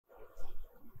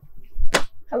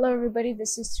Hello everybody,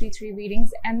 this is 3 readings,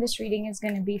 and this reading is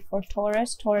going to be for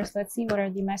Taurus. Taurus, let's see what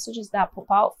are the messages that pop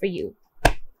out for you.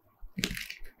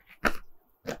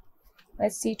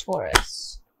 Let's see,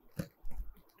 Taurus.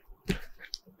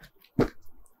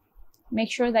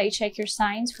 Make sure that you check your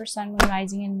signs for Sun, Moon,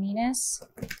 Rising, and Venus,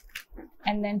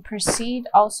 and then proceed.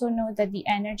 Also note that the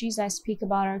energies I speak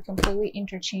about are completely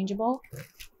interchangeable.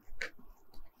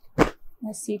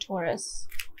 Let's see, Taurus.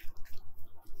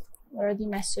 What are the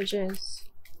messages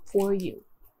for you?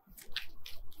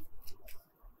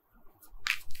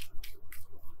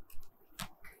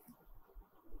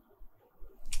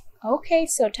 Okay,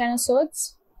 so 10 of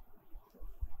Swords.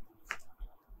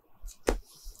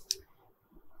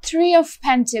 3 of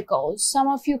Pentacles. Some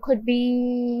of you could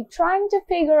be trying to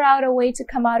figure out a way to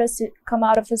come out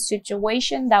of a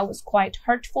situation that was quite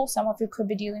hurtful. Some of you could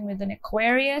be dealing with an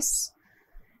Aquarius,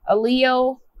 a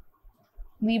Leo,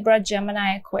 Libra,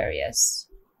 Gemini, Aquarius.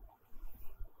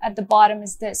 At the bottom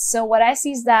is this. So what I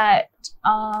see is that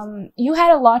you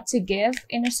had a lot to give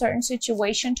in a certain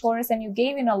situation, Taurus, and you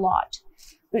gave in a lot.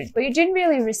 But you didn't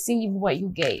really receive what you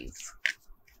gave.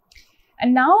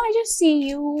 And now I just see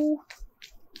you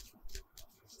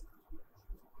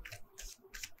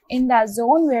in that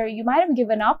zone where you might have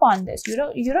given up on this. You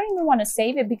don't even want to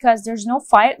save it because there's no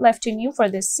fight left in you for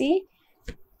this. See?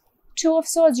 2 of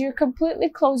Swords, you're completely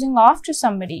closing off to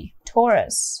somebody,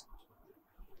 Taurus.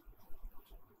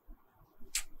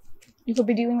 You could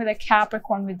be dealing with a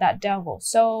Capricorn with that devil.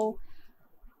 So,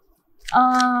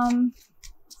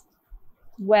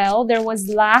 well, there was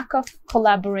lack of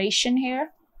collaboration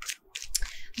here.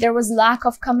 There was lack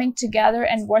of coming together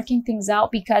and working things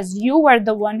out because you were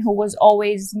the one who was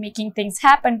always making things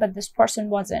happen, but this person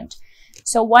wasn't.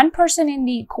 So one person in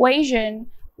the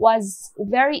equation was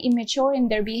very immature in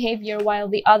their behavior while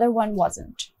the other one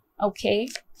wasn't. Okay?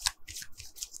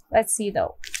 Let's see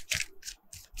though.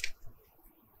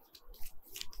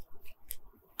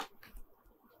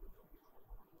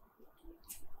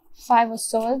 Five of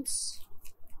Swords.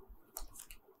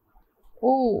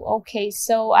 Oh, okay.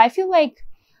 So I feel like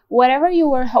whatever you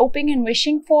were hoping and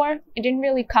wishing for, it didn't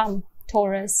really come,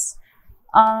 Taurus.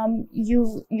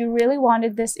 You really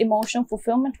wanted this emotional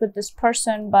fulfillment with this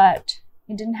person, but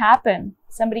it didn't happen.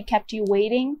 Somebody kept you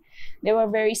waiting. They were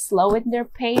very slow in their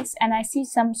pace, and I see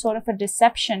some sort of a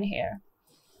deception here.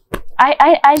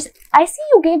 I see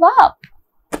you gave up.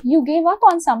 You gave up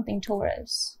on something,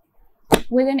 Taurus.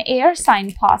 With an air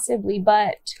sign possibly,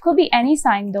 but could be any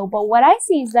sign though. But what I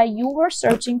see is that you were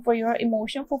searching for your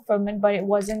emotional fulfillment, but it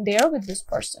wasn't there with this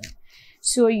person.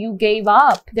 So you gave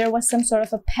up. There was some sort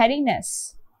of a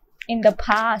pettiness in the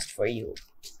past for you.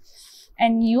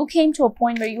 And you came to a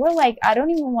point where you were like, I don't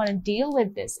even want to deal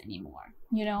with this anymore,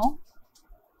 you know?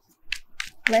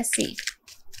 Let's see.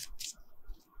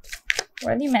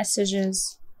 What are the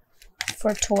messages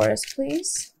for Taurus,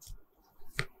 please?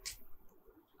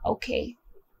 Okay.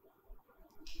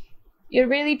 You're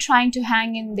really trying to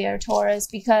hang in there, Taurus,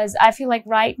 because I feel like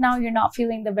right now you're not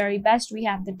feeling the very best. We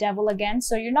have the devil again.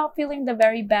 So you're not feeling the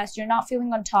very best. You're not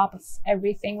feeling on top of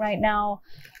everything right now.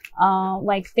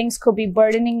 Like things could be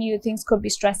burdening you, things could be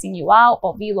stressing you out,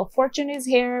 but Wheel of Fortune is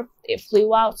here. It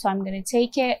flew out, so I'm going to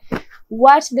take it.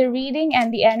 What the reading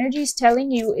and the energy is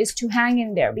telling you is to hang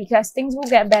in there because things will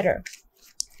get better.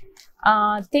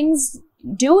 Things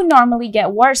do normally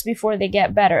get worse before they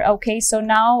get better. Okay, so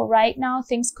now, right now,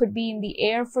 things could be in the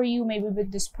air for you. Maybe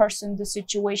with this person, the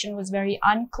situation was very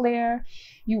unclear.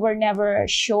 You were never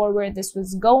sure where this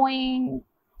was going.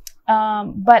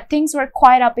 But things were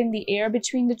quite up in the air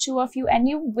between the two of you, and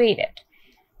you waited.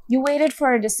 You waited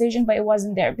for a decision, but it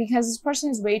wasn't there because this person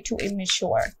is way too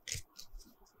immature.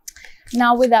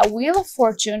 Now, with that Wheel of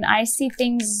Fortune, I see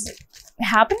things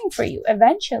happening for you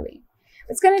eventually.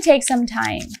 It's going to take some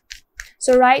time.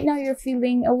 So right now you're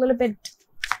feeling a little bit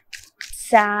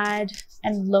sad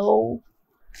and low,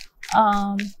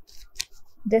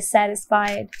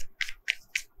 dissatisfied,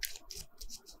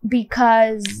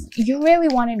 because you really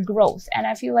wanted growth. And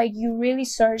I feel like you really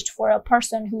searched for a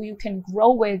person who you can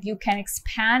grow with, you can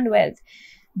expand with,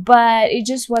 but it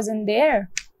just wasn't there,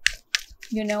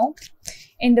 you know?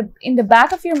 In the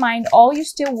back of your mind, all you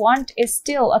still want is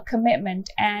still a commitment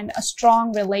and a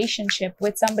strong relationship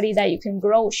with somebody that you can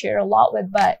grow, share a lot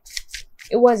with, but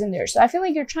it wasn't there. So I feel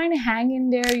like you're trying to hang in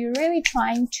there. You're really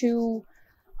trying to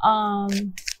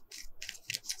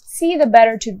see the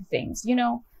better to the things, you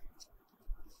know?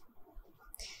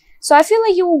 So I feel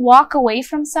like you will walk away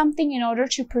from something in order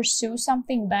to pursue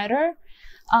something better.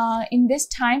 In this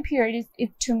time period,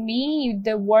 to me,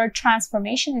 the word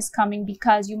transformation is coming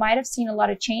because you might have seen a lot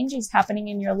of changes happening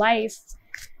in your life.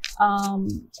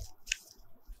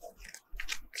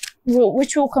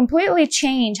 which will completely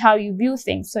change how you view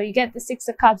things. So you get the Six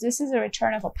of Cups. This is a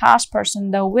return of a past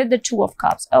person though, with the Two of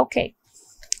Cups. Okay,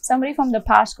 somebody from the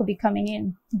past could be coming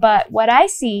in. But what I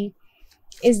see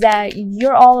is that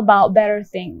you're all about better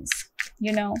things,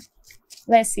 you know.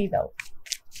 Let's see though.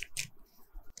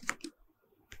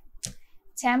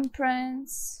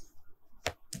 Temperance.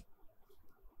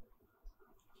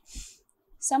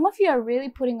 Some of you are really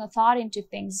putting a thought into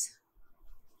things.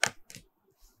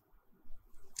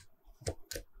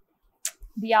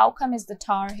 The outcome is the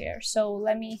Tower here. So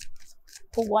let me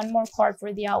pull one more card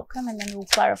for the outcome and then we'll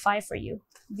clarify for you.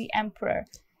 The Emperor.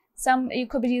 You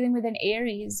could be dealing with an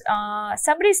Aries.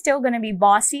 Somebody's still going to be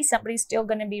bossy. Somebody's still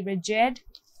going to be rigid.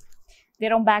 They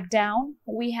don't back down.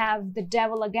 We have the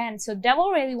Devil again. So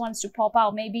Devil really wants to pop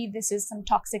out. Maybe this is some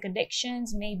toxic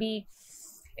addictions. Maybe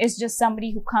it's just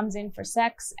somebody who comes in for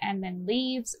sex and then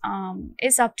leaves.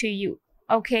 It's up to you.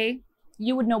 Okay?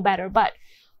 You would know better. But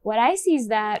what I see is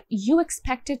that you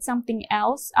expected something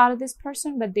else out of this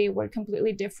person, but they were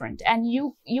completely different. And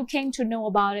you came to know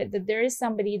about it, that there is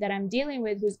somebody that I'm dealing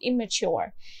with who's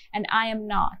immature and I am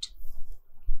not.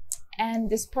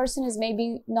 And this person is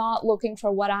maybe not looking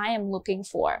for what I am looking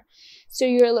for. So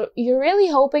you're really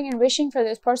hoping and wishing for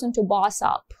this person to boss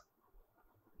up.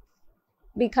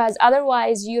 Because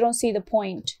otherwise you don't see the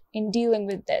point in dealing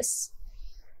with this.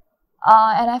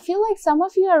 And I feel like some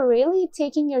of you are really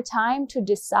taking your time to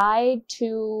decide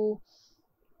to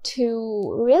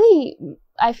really,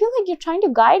 I feel like you're trying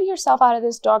to guide yourself out of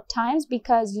this dark times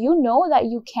because you know that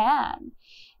you can.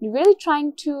 You're really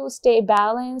trying to stay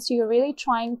balanced. You're really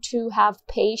trying to have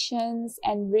patience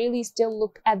and really still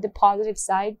look at the positive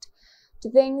side to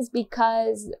things,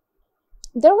 because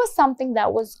there was something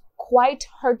that was quite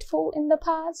hurtful in the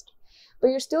past, but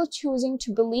you're still choosing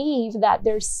to believe that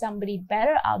there's somebody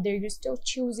better out there. You're still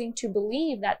choosing to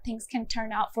believe that things can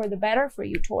turn out for the better for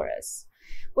you, Taurus,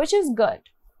 which is good.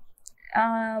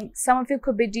 Some of you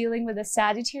could be dealing with a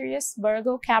Sagittarius,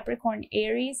 Virgo, Capricorn,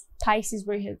 Aries, Pisces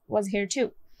was here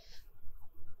too.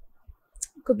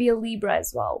 Could be a Libra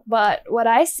as well. But what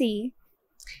I see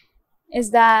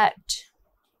is that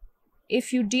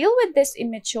if you deal with this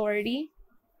immaturity,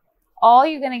 all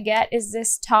you're going to get is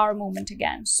this Tower movement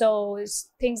again. So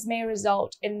things may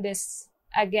result in this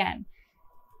again.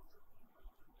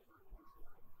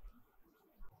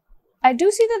 I do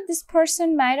see that this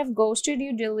person might have ghosted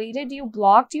you, deleted you,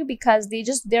 blocked you because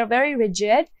they're very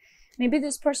rigid. Maybe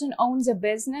this person owns a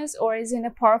business or is in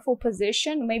a powerful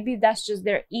position. Maybe that's just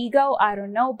their ego. I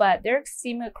don't know, but they're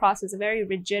seeming across as a very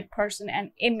rigid person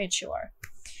and immature.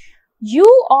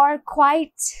 You are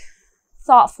quite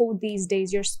thoughtful these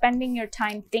days. You're spending your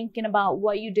time thinking about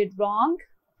what you did wrong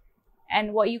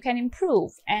and what you can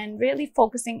improve and really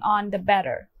focusing on the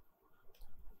better.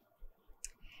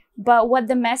 But what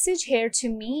the message here to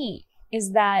me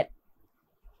is that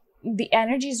the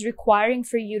energy is requiring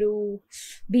for you to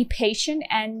be patient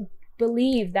and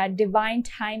believe that divine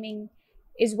timing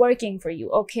is working for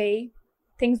you, okay?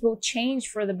 Things will change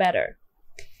for the better.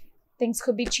 Things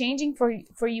could be changing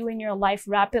for you in your life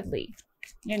rapidly,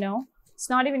 you know?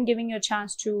 It's not even giving you a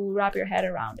chance to wrap your head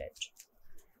around it.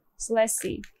 So let's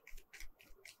see.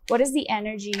 What is the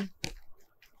energy?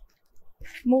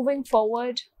 Moving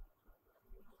forward.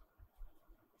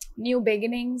 New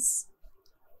beginnings.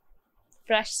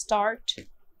 Fresh start.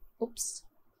 Oops.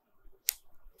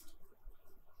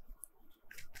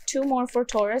 2 more for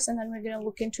Taurus, and then we're going to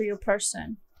look into your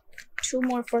person. 2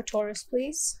 more for Taurus,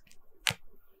 please.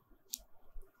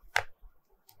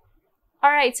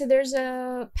 All right, so there's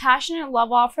a passionate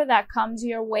love offer that comes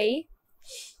your way.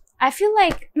 I feel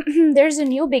like there's a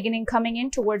new beginning coming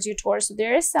in towards you, Taurus. So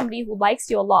there is somebody who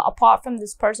likes you a lot, apart from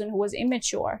this person who was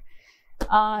immature.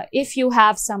 If you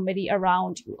have somebody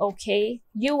around you, okay,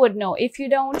 you would know. If you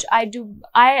don't,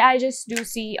 I just do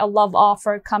see a love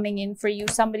offer coming in for you,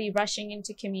 somebody rushing in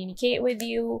to communicate with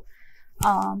you.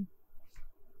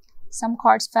 Some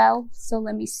cards fell, so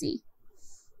let me see.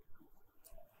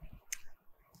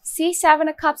 See, 7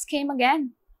 of Cups came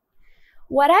again.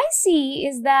 What I see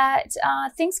is that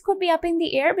things could be up in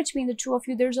the air between the two of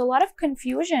you. There's a lot of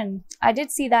confusion. I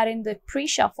did see that in the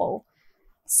pre-shuffle.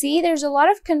 See, there's a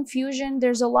lot of confusion.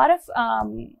 There's a lot of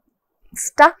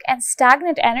stuck and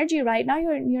stagnant energy right now.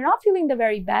 You're not feeling the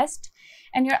very best,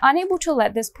 and you're unable to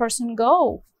let this person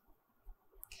go.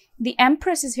 The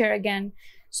Empress is here again.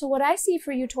 So what I see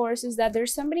for you, Taurus, is that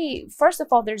there's somebody, first of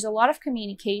all, there's a lot of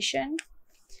communication.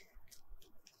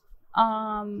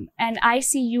 And I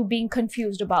see you being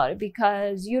confused about it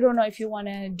because you don't know if you want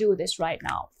to do this right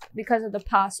now because of the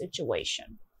past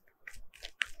situation.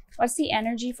 What's the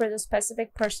energy for the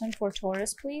specific person for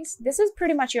Taurus, please? This is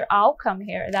pretty much your outcome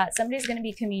here, that somebody's going to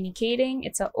be communicating.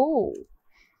 It's a, oh,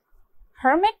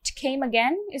 Hermit came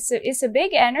again. It's a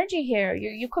big energy here.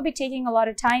 You could be taking a lot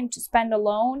of time to spend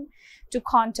alone, to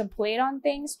contemplate on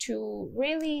things, to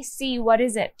really see what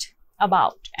is it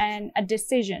about, and a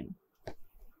decision.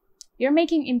 You're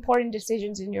making important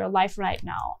decisions in your life right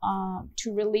now,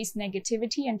 to release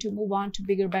negativity and to move on to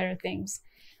bigger, better things.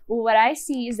 Well, what I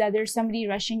see is that there's somebody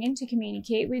rushing in to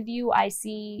communicate with you. I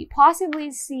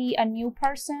possibly see a new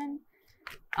person.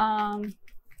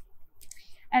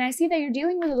 And I see that you're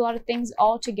dealing with a lot of things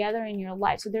all together in your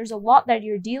life. So there's a lot that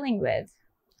you're dealing with.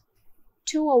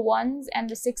 2 of Wands and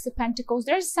the 6 of Pentacles.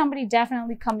 There's somebody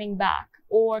definitely coming back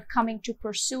or coming to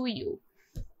pursue you.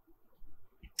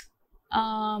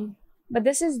 But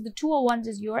this is the 2 of Wands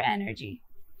is your energy.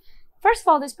 First of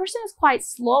all, this person is quite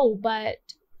slow, but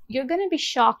you're going to be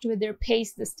shocked with their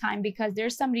pace this time because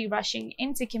there's somebody rushing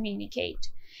in to communicate.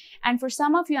 And for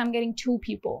some of you, I'm getting 2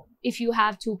 people. If you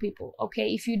have 2 people,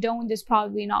 okay? If you don't, this is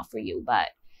probably not for you. But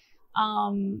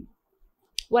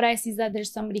what I see is that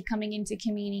there's somebody coming in to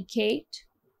communicate,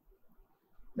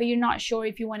 but you're not sure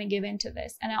if you want to give in to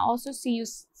this. And I also see you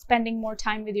spending more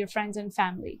time with your friends and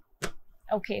family.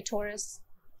 Okay, Taurus.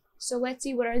 So let's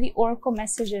see, what are the oracle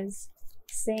messages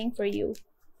saying for you?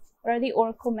 What are the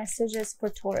oracle messages for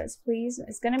Taurus, please?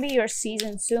 It's going to be your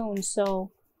season soon,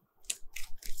 so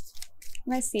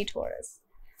let's see, Taurus.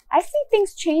 I see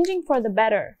things changing for the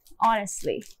better,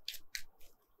 honestly.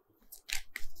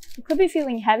 You could be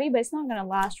feeling heavy, but it's not going to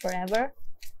last forever.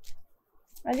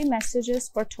 What are the messages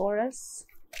for Taurus?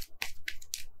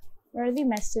 What are the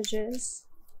messages?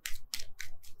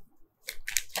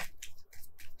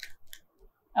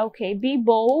 Okay, be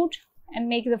bold and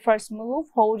make the first move.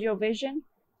 Hold your vision.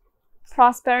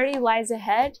 Prosperity lies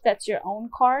ahead. That's your own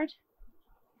card.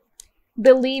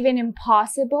 Believe in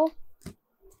impossible.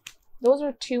 Those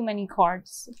are too many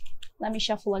cards. Let me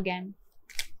shuffle again.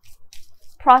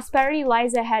 Prosperity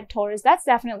lies ahead, Taurus. That's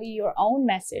definitely your own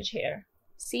message here.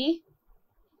 See?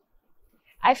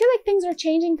 I feel like things are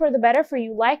changing for the better for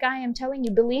you. Like I am telling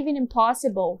you, believe in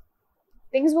impossible.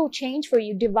 Things will change for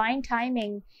you. Divine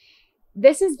timing.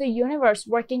 This is the universe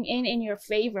working in your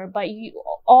favor. But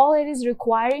all it is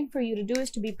requiring for you to do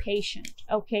is to be patient.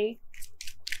 Okay?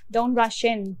 Don't rush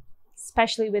in.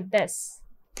 Especially with this.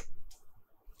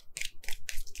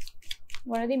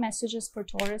 What are the messages for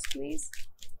Taurus, please?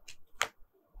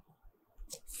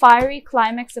 Fiery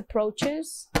climax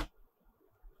approaches.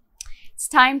 It's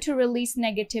time to release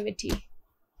negativity.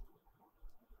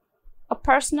 A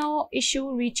personal issue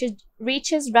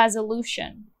reaches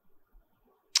resolution.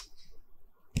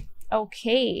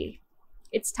 Okay.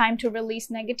 It's time to release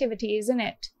negativity, isn't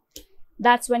it?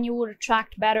 That's when you will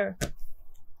attract better.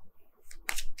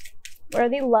 What are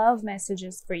the love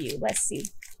messages for you? Let's see.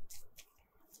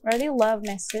 What are the love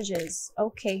messages?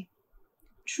 Okay.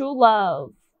 True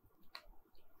love.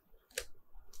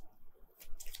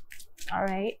 All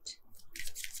right.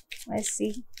 Let's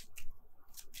see.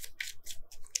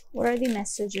 What are the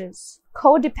messages?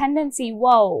 Codependency,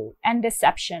 whoa, and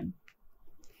deception.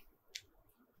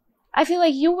 I feel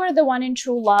like you were the one in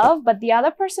true love, but the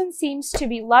other person seems to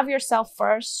be love yourself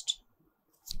first.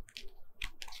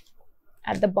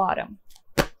 At the bottom.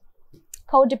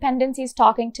 Codependency is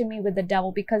talking to me with the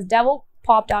devil, because devil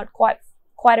popped out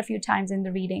quite a few times in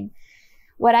the reading.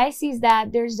 What I see is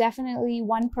that there's definitely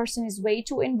one person is way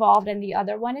too involved and the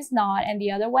other one is not. And the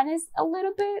other one is a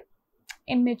little bit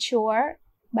immature.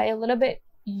 By a little bit,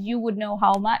 you would know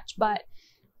how much. But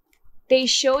they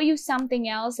show you something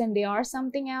else and they are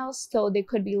something else. So they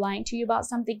could be lying to you about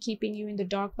something, keeping you in the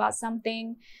dark about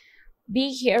something.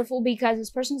 Be careful, because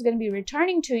this person is going to be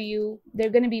returning to you. They're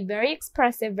going to be very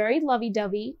expressive, very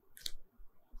lovey-dovey.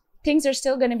 Things are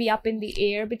still going to be up in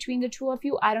the air between the two of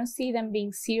you. I don't see them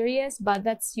being serious, but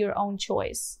that's your own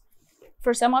choice.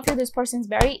 For some of you, this person's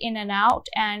very in and out,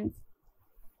 and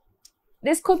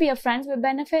this could be a friends with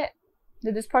benefit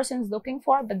that this person is looking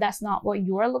for, but that's not what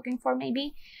you're looking for,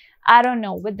 maybe. I don't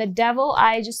know. With the devil,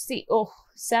 I just see, oh,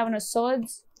 7 of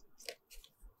Swords.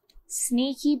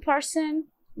 Sneaky person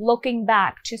looking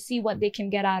back to see what they can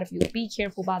get out of you. Be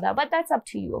careful about that, but that's up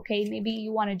to you, okay? Maybe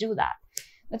you want to do that.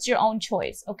 That's your own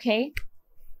choice, okay?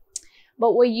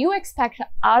 But what you expect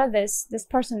out of this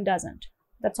person doesn't.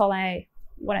 That's all I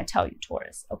want to tell you,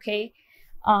 Taurus, okay?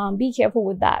 Be careful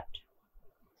with that.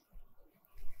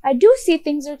 I do see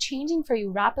things are changing for you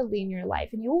rapidly in your life,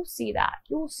 and you will see that.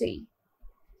 You will see.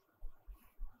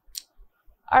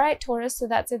 All right, Taurus, so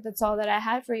that's it. That's all that I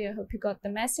had for you. I hope you got the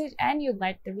message and you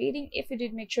liked the reading. If you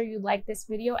did, make sure you like this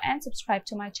video and subscribe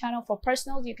to my channel. For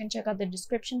personals, you can check out the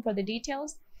description for the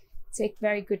details. Take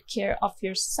very good care of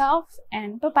yourself,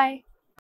 and bye-bye.